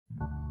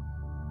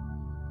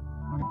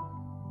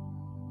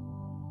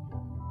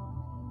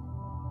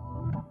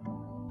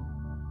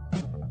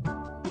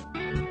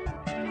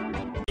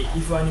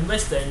if you are an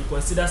investor and you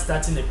consider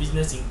starting a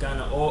business in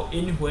Ghana or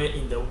anywhere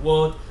in the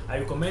world, I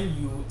recommend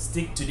you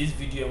stick to this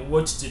video and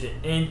watch to the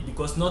end,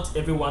 because not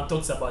everyone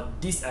talks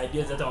about these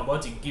ideas that I'm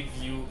about to give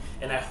you,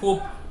 and I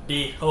hope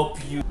they help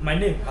you. My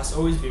name has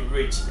always been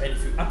Rich, and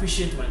if you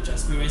appreciate my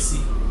transparency,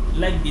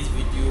 like this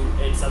video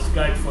and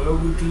subscribe for your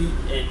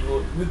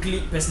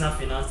weekly personal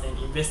finance and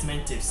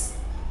investment tips.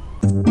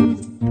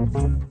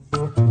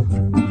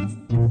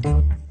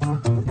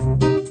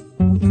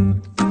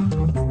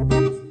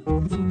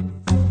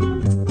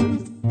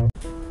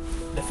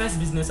 The first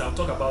business I'll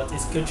talk about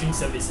is catering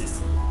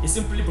services. It's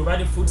simply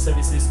providing food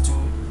services to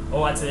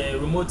or at a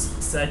remote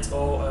site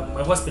or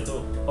a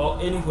hospital or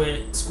anywhere,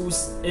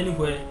 schools,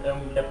 anywhere,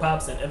 the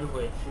pubs and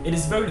everywhere. It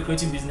is very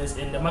lucrative business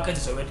and the market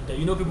is already there.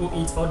 You know, people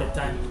eat all the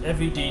time,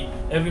 every day,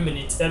 every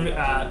minute, every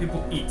hour,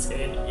 people eat,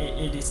 and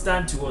it is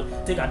time to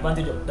take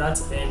advantage of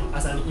that. And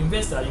as an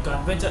investor, you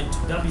can venture into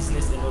that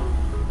business,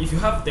 and if you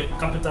have the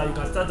capital, you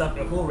can start up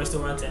a whole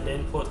restaurant and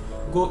then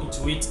go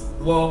into it.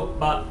 Well,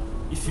 but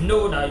if you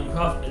know that you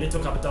have a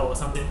little capital or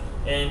something,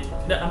 and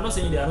I'm not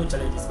saying there are no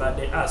challenges, but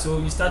there are. So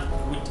you start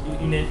with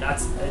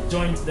at a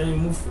joint, then you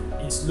move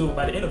in slow.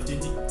 By the end of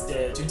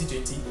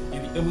 2020,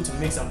 you'll be able to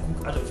make some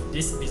cook out of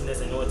this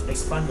business and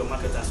expand your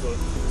market as well.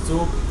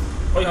 So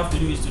all you have to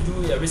do is to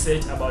do a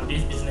research about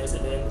this business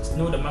and then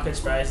know the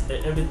market price,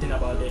 everything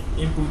about the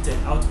input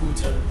and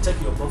output, and check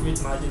your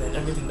profit margin and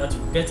everything that you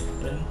get,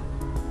 and then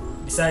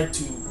decide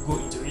to go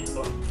into it.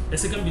 The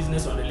second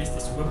business on the list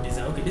is web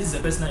design. Okay, this is a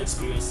personal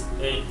experience,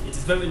 and it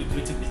is very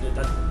lucrative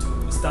business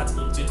to start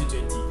in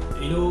 2020.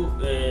 You know,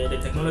 the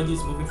technology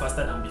is moving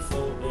faster than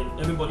before, and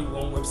everybody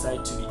wants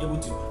website to be able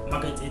to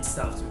market its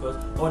stuff, because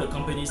all the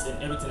companies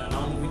and everything are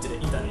now moving to the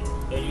internet.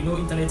 And you know,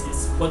 internet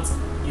is what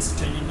is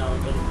trending now,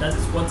 and that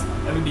is what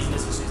every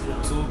business is using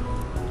now. So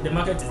the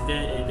market is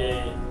there, and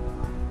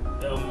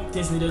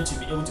things needed to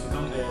be able to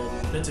become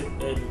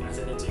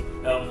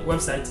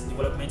website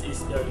development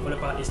is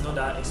developer is not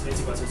that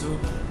expensive as well.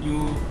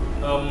 So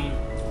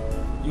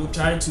you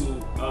try to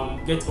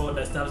get all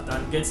the stuff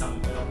done, get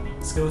some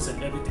skills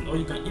and everything, or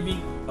you can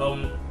even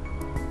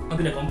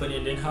open a company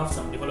and then have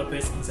some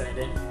developers inside,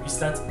 then you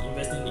start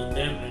investing in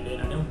them, and then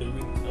at the end of the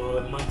week or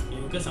a month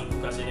you get some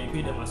cookers and then you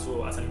pay them as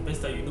well. As an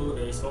investor, you know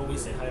there is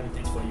always a high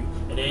returns for you,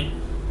 and then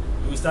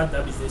you start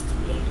that business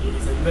too, and it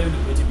is a very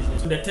lucrative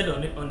business. So the third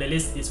on the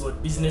list is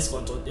what business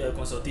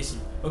consultation.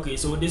 Okay,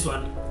 so this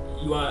one,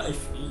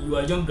 if you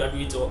are a young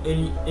graduate or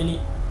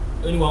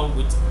anyone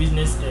with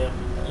business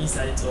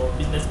insights or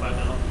business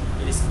background,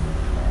 it is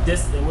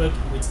just work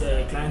with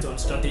clients on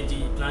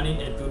strategy,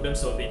 planning and problem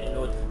solving, and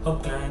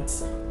help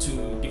clients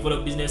to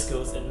develop business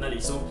skills and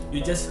knowledge. So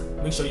you just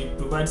make sure you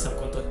provide some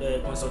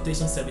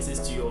consultation services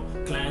to your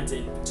clients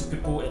and to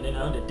people, and then at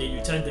the end of the day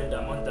you charge them the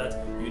amount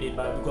that you need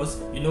back,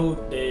 because you know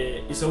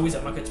it's always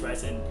a market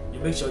price, and you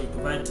make sure you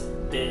provide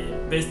the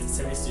best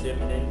service to them,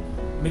 and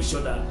then make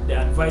sure that the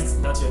advice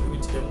that you are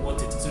giving to them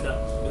worth it, so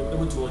that they're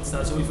able to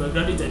start. So if you're a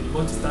graduate and you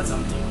want to start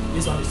something,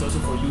 this one is also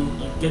for you.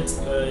 You get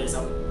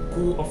some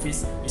cool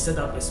office, you set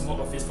up a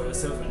small office for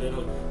yourself, and then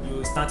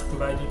you start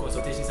providing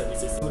consultation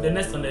services. So the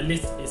next on the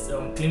list is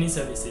cleaning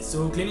services.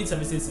 So cleaning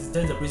services is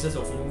just the process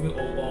of removing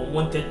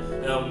unwanted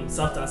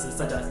substances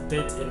such as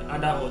dirt and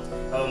other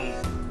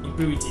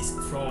impurities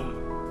from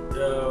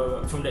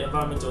the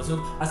environment.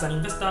 So as an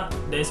investor,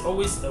 there is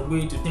always a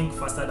way to think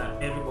faster than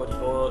everybody,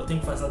 or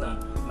think faster than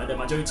the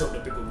majority of the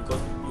people,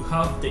 because you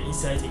have the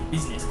insight in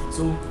business.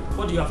 So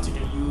what do you have to do?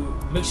 You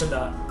make sure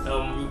that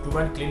you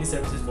provide cleaning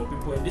services for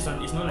people, and this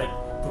one is not like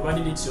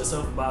providing it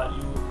yourself, but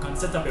you can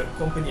set up a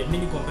company, a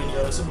mini company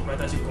or a sole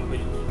proprietorship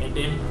company, and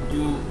then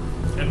you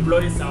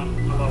employ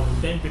about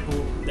 10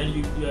 people. Then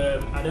you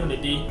at the end of the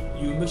day,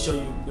 you make sure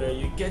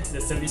you get the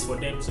service for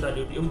them, so that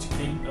they'll be able to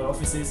clean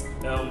offices,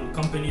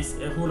 companies,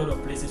 a whole lot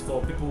of places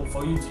for people,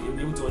 for you to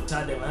be able to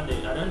charge them. And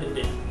at the end of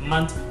the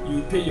month,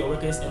 you pay your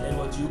workers, and then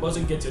you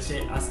also get your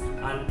share as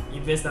an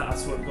investor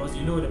as well, because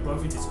you know the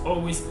profit is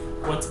always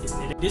what is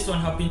needed. This one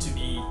happened to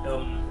be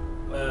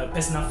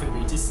personal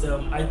favorite. Is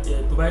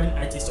providing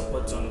IT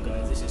support to an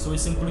organization. So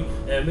it's simply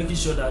making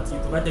sure that you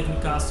provide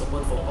technical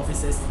support for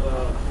offices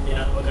in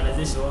an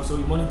organization. Also,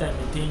 you monitor and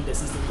maintain the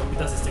system,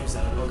 computer systems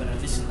in an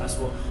organization as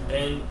well.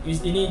 And this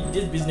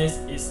business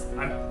is,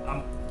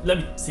 let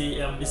me say,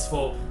 is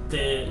for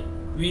the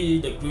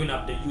growing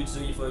up, the youth. So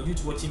if a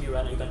youth watching me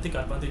right now, you can take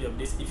advantage of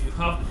this. If you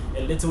have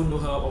a little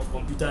know-how of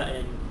computer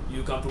and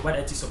you can provide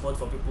IT support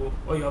for people,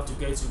 all you have to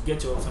get is to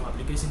get some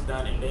applications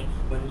done, and then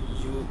when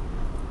you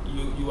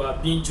are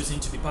being chosen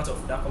to be part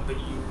of that company,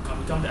 you can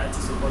become the IT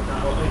supporter,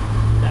 or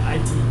the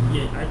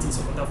IT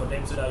supporter for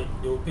them, so that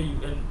they will pay you.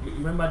 And you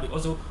remember, they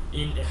also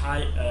in a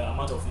high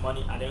amount of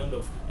money at the end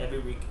of every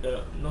week,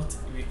 not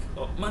week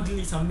or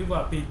monthly. Some people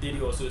are paid daily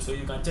also, so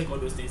you can check all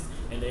those things,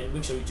 and then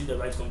make sure you choose the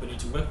right company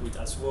to work with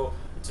as well,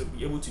 to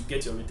be able to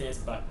get your returns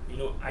back. You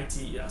know, IT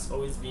has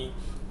always been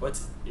what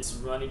is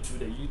running through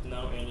the youth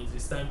now, and it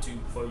is time to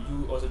for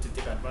you also to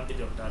take advantage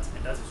of that.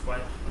 And that is why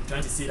I'm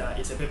trying to say that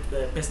it's a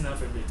personal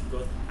favorite,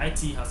 because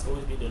IT has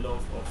always been the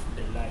love of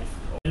the life.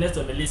 Next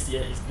on the list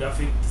here is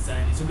graphic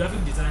designing. So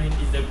graphic designing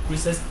is the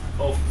process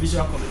of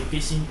visual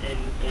communication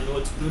and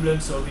what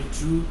problem solving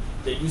through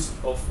the use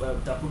of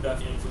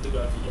typography and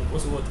photography, and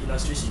also what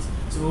illustrations.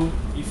 So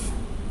if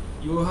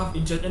you have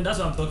interest, and that's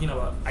what I'm talking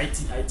about,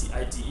 IT.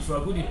 If you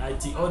are good in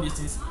IT, all these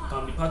things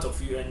can be part of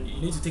you, and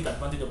you need to take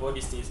advantage of all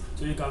these things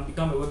so you can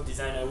become a web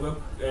designer,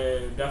 web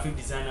graphic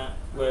designer,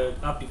 web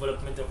app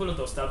development, a whole lot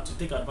of stuff to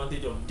take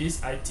advantage of these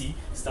IT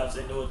stuffs,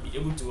 and be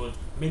able to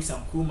make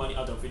some cool money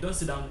out of it. Don't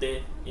sit down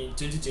there in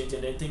 2020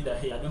 and then think that,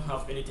 hey, I don't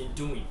have anything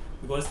doing,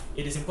 because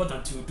it is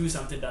important to do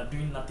something than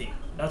doing nothing.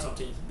 That's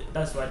something.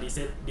 That's why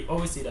they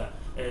always say that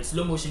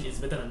slow motion is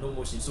better than no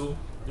motion. So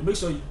you make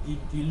sure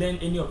you learn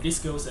any of these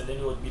skills, and then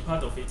you will be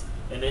part of it,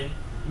 and then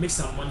make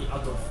some money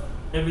out of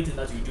everything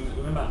that you do.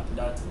 Remember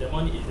that the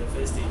money is the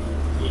first thing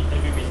in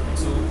every business.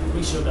 So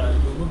make sure that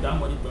you move that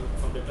money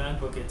from the client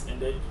pocket,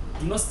 and then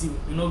do not steal,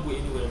 do not go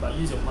anywhere, but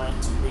use your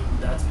mind to make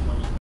that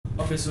money.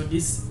 Okay, so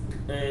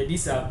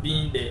these have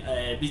been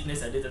the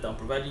business ideas that I'm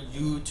providing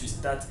you to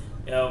start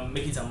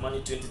making some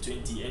money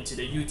 2020. And to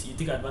the youth, you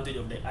take advantage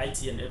of the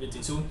IT and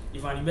everything. So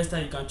if you're an investor,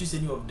 you can choose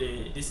any of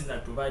these things I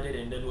provided,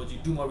 and then what you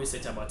do more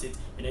research about it,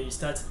 and then you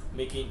start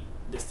making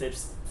the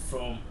steps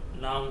from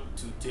now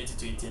to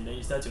 2020, and then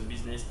you start your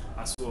business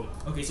as well.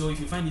 Okay, so if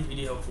you find this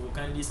video helpful,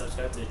 kindly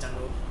subscribe to the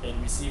channel and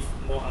receive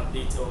more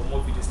updates or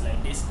more videos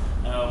like this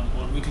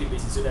on weekly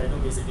basis, so that I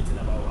don't miss anything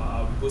about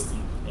our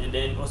posting. And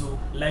then also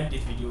like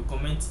this video,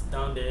 comment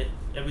down there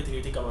everything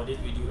you think about this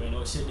video,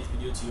 and share this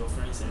video to your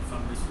friends and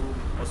families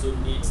who also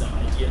need some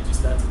idea to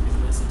start a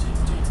business in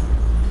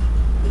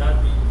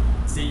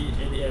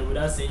 2020.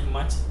 Without saying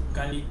much,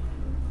 kindly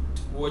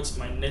watch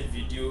my next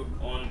video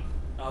on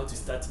how to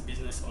start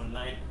business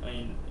online,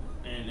 and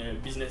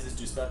businesses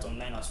to start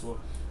online as well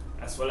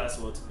as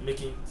what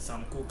making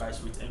some cool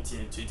cash with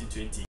MTN 2020.